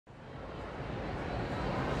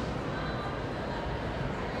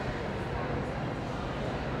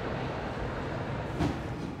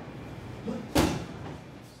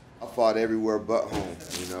fought everywhere but home,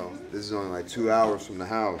 you know. This is only like 2 hours from the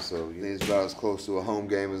house, so it's about as close to a home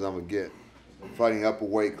game as I'm gonna get. Fighting upper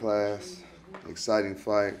weight class, exciting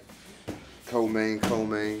fight. Co-main,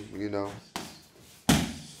 you know.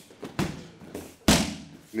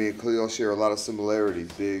 Me and Cleo share a lot of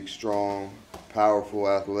similarities. Big, strong, powerful,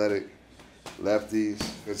 athletic, lefties.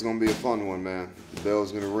 It's gonna be a fun one, man. The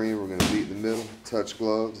bell's gonna ring, we're gonna beat in the middle, touch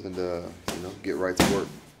gloves, and you know, get right to work.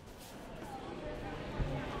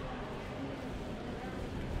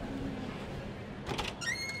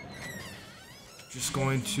 Just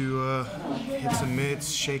going to hit some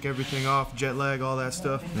mitts, shake everything off, jet lag, all that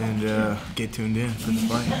stuff, and get tuned in for the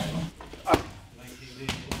fight.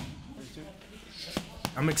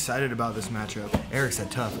 I'm excited about this matchup. Eric's a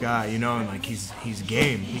tough guy, you know, and like he's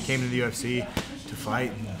game. He came to the UFC to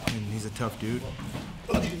fight, and he's a tough dude.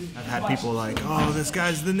 I've had people like, oh, this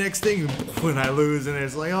guy's the next thing when I lose, and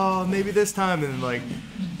it's like, oh, maybe this time, and like,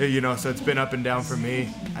 you know, so it's been up and down for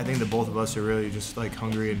me. I think that both of us are really just like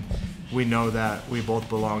hungry, and we know that we both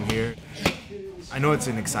belong here. I know it's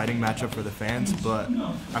an exciting matchup for the fans, but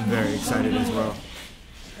I'm very excited as well.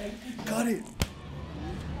 Got it.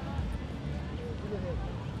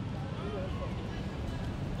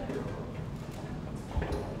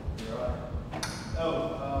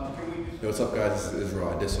 Yo, what's up, guys? This is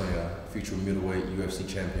Rod Adesanya, future middleweight UFC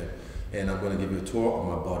champion, and I'm going to give you a tour of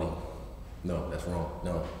my body. No, that's wrong.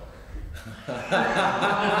 No. When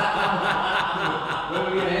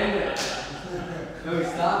are we gonna end it? No, we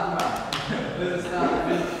stopped now. Let's stop.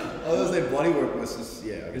 Oh, those like body work was just,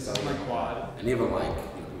 yeah. I guess This is my quad. And even like,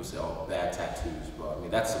 you know, people say, oh, bad tattoos, but I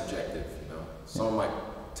mean, that's subjective, you know. Some of my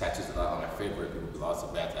tattoos that are my favorite, people be lots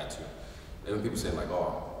of bad tattoo. And when people say like,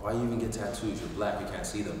 oh, why you even get tattoos? You're black, you can't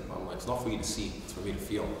see them. I'm like, it's not for you to see, it's for me to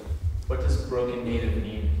feel. What does broken native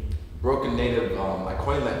mean? Broken Native, I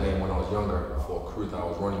coined that name when I was younger for a crew that I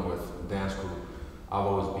was running with, dance crew. I've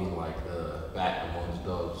always been like the bat amongst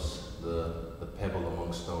doves, the pebble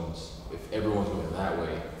amongst stones. If everyone's going that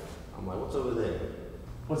way, I'm like, what's over there?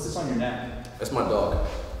 What's this on your neck? That's my dog.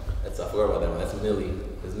 I forgot about that one. That's Millie.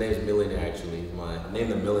 His name's Millionaire, actually. I named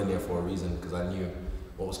him Millionaire for a reason, because I knew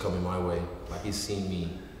what was coming my way. Like, he's seen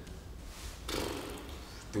me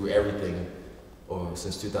through everything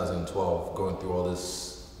since 2012, going through all this,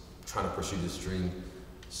 trying to pursue this dream.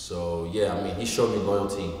 So yeah, I mean, he showed me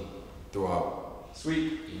loyalty throughout.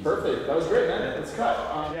 Sweet. Perfect. That was great, man. Let's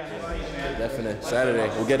cut. Definite. Saturday.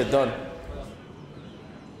 We'll get it done.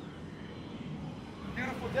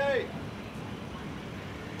 Beautiful day.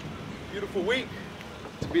 Beautiful week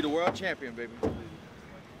to be the world champion, baby.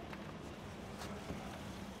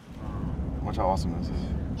 Watch how awesome this is.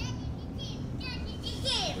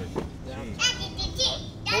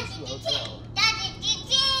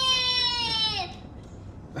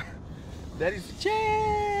 Daddy's the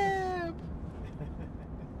champ!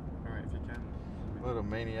 Alright, if you can. Little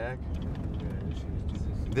maniac.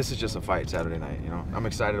 This is just a fight Saturday night, you know? I'm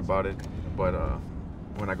excited about it, but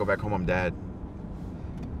when I go back home, I'm dad.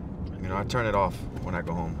 You know, I turn it off when I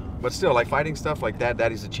go home. But still, like fighting stuff like that,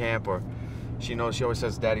 Daddy's the champ, or she knows, she always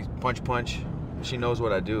says, Daddy, punch, punch. She knows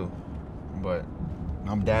what I do, but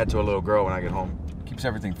I'm dad to a little girl when I get home. Keeps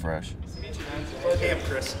everything fresh. Nice to meet you, man. Hey, I'm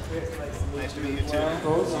Chris. Nice to meet you, too. I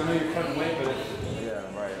know you're cutting weight, but Yeah,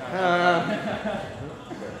 right.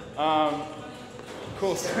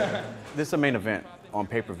 cool. This is a main event on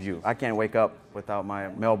pay-per-view. I can't wake up without my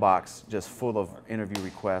mailbox just full of interview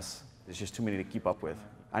requests. There's just too many to keep up with.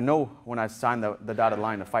 I know when I signed the dotted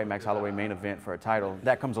line to fight Max Holloway main event for a title,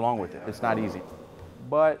 that comes along with it. It's not easy,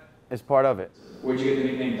 but it's part of it. Where'd you get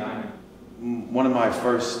the nickname Diamond? One of my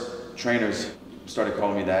first trainers started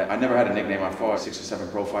calling me that. I never had a nickname. I fought 6 or 7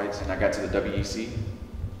 pro fights, and I got to the WEC,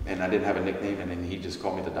 and I didn't have a nickname, and then he just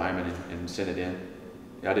called me the Diamond and sent it in.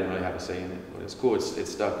 Yeah, I didn't really have a say in it, but it's cool. It's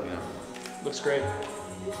stuck, you know. Looks great.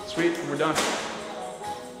 Sweet, we're done.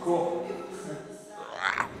 Cool.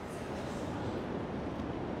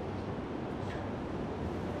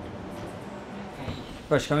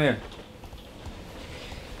 Fresh, come here.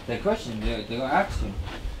 That question, they're gonna ask you.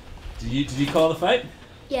 Did you call the fight?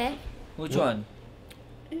 Yeah. Which one?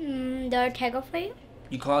 The Ortega fight.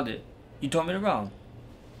 You called it. You told me the wrong.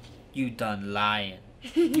 You done lying.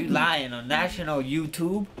 You lying on national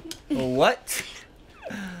YouTube? What?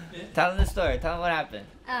 Tell them the story. Tell them what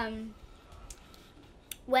happened.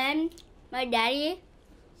 When my daddy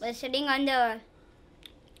was sitting on the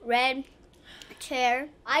red chair,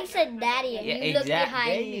 I said daddy, and he looked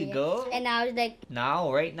behind there me. you go. And I was like,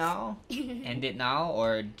 Now, right now? End it now,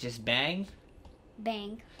 or just bang?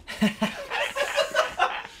 bang.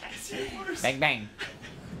 Bang, bang.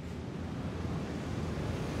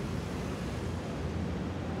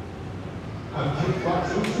 a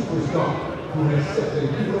kickboxing superstar who has set the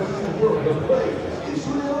UFC world ablaze,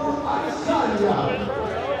 Israel Adesanya.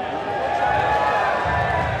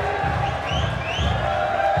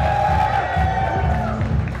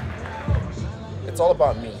 It's all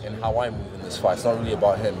about me and how I move in this fight. It's not really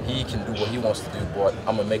about him. He can do what he wants to do, but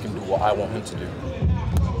I'm gonna make him do what I want him to do.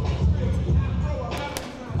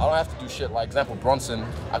 I don't have to do shit. Like, example, Brunson,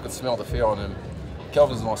 I could smell the fear on him.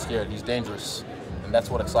 Kelvin's not scared. He's dangerous, and that's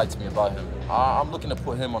what excites me about him. I'm looking to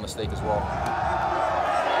put him on the stake as well.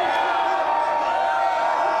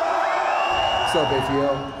 What's up,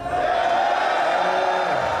 ATL?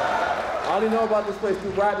 I only know about this place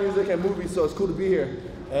through rap music and movies, so it's cool to be here.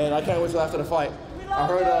 And I can't wait till after the fight. I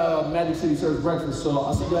heard Magic City serves breakfast, so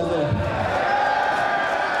I'll see you guys there.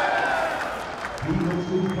 He has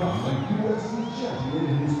become a UFC champion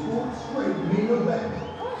in his fourth straight main event.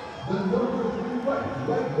 The #3 ranked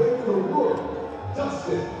lightweight in the world,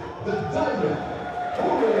 Dustin the Diamond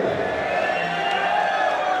Poirier.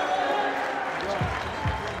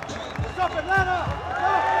 What's up, Atlanta?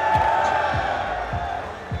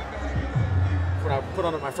 When I put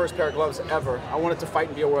on my first pair of gloves ever, I wanted to fight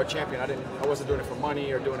and be a world champion. I wasn't doing it for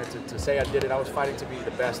money or doing it to say I did it. I was fighting to be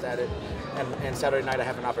the best at it. And Saturday night I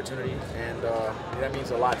have an opportunity, and that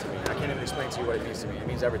means a lot to me. I can't even explain to you what it means to me. It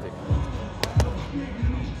means everything.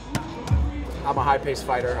 I'm a high-paced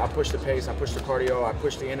fighter. I push the pace, I push the cardio, I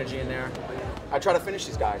push the energy in there. I try to finish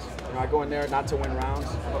these guys. You know, I go in there not to win rounds.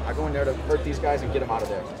 I go in there to hurt these guys and get them out of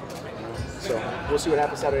there. You know? So we'll see what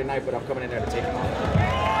happens Saturday night, but I'm coming in there to take them out.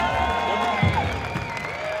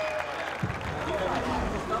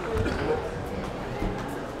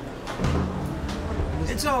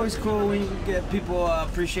 It's always cool when you get people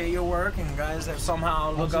appreciate your work and guys that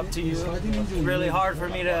somehow look up to you. It's really hard for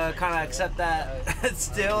me to kind of accept that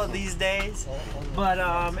still these days, but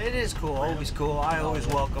it is cool, always cool. I always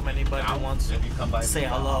welcome anybody who wants to say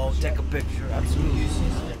hello, take a picture, absolutely.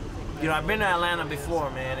 You know, I've been to Atlanta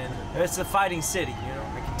before, man, and it's a fighting city, you know.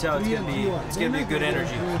 I can tell it's gonna be a good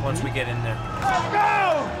energy once we get in there. Let's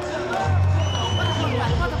go!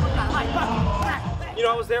 You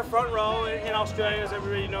know, I was there front row in Australia, as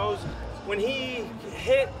everybody knows. When he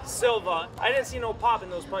hit Silva, I didn't see no pop in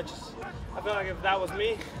those punches. I feel like if that was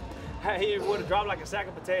me, he would have dropped like a sack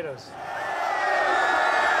of potatoes.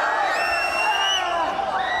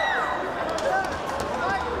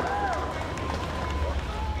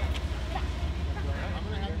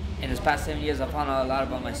 In this past 7 years, I found out a lot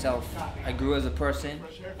about myself. I grew as a person,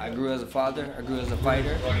 I grew as a father, I grew as a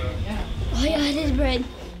fighter. Oh yeah, it is bread.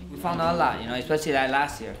 We found out a lot, you know, especially that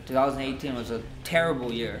last year. 2018 was a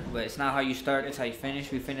terrible year, but it's not how you start, it's how you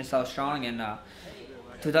finish. We finished out strong, and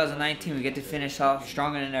 2019 we get to finish off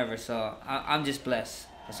stronger than ever, so I'm just blessed.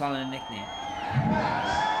 That's all in a nickname.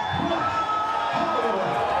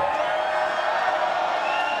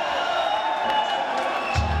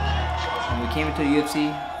 When we came into the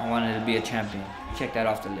UFC, I wanted to be a champion. Check that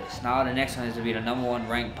off the list. Now the next one is to be the #1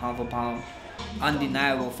 ranked pound for pound,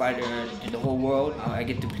 undeniable fighter in the whole world. I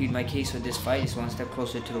get to plead my case with this fight. It's one step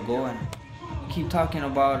closer to the goal, and we keep talking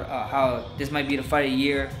about how this might be the fight of the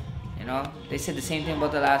year. You know, they said the same thing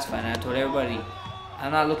about the last fight, and I told everybody,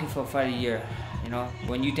 I'm not looking for a fight of the year. You know,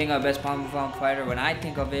 when you think of best pound for pound fighter, when I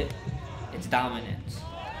think of it, it's dominance.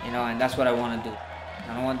 You know, and that's what I want to do.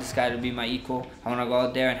 I don't want this guy to be my equal. I want to go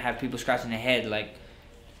out there and have people scratching their head like,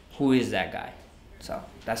 who is that guy? So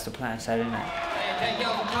that's the plan Saturday night. Hey, thank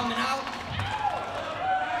y'all for coming out.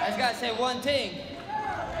 I just gotta say one thing.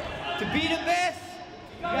 To be the best,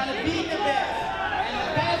 you gotta beat the best. And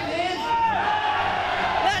the best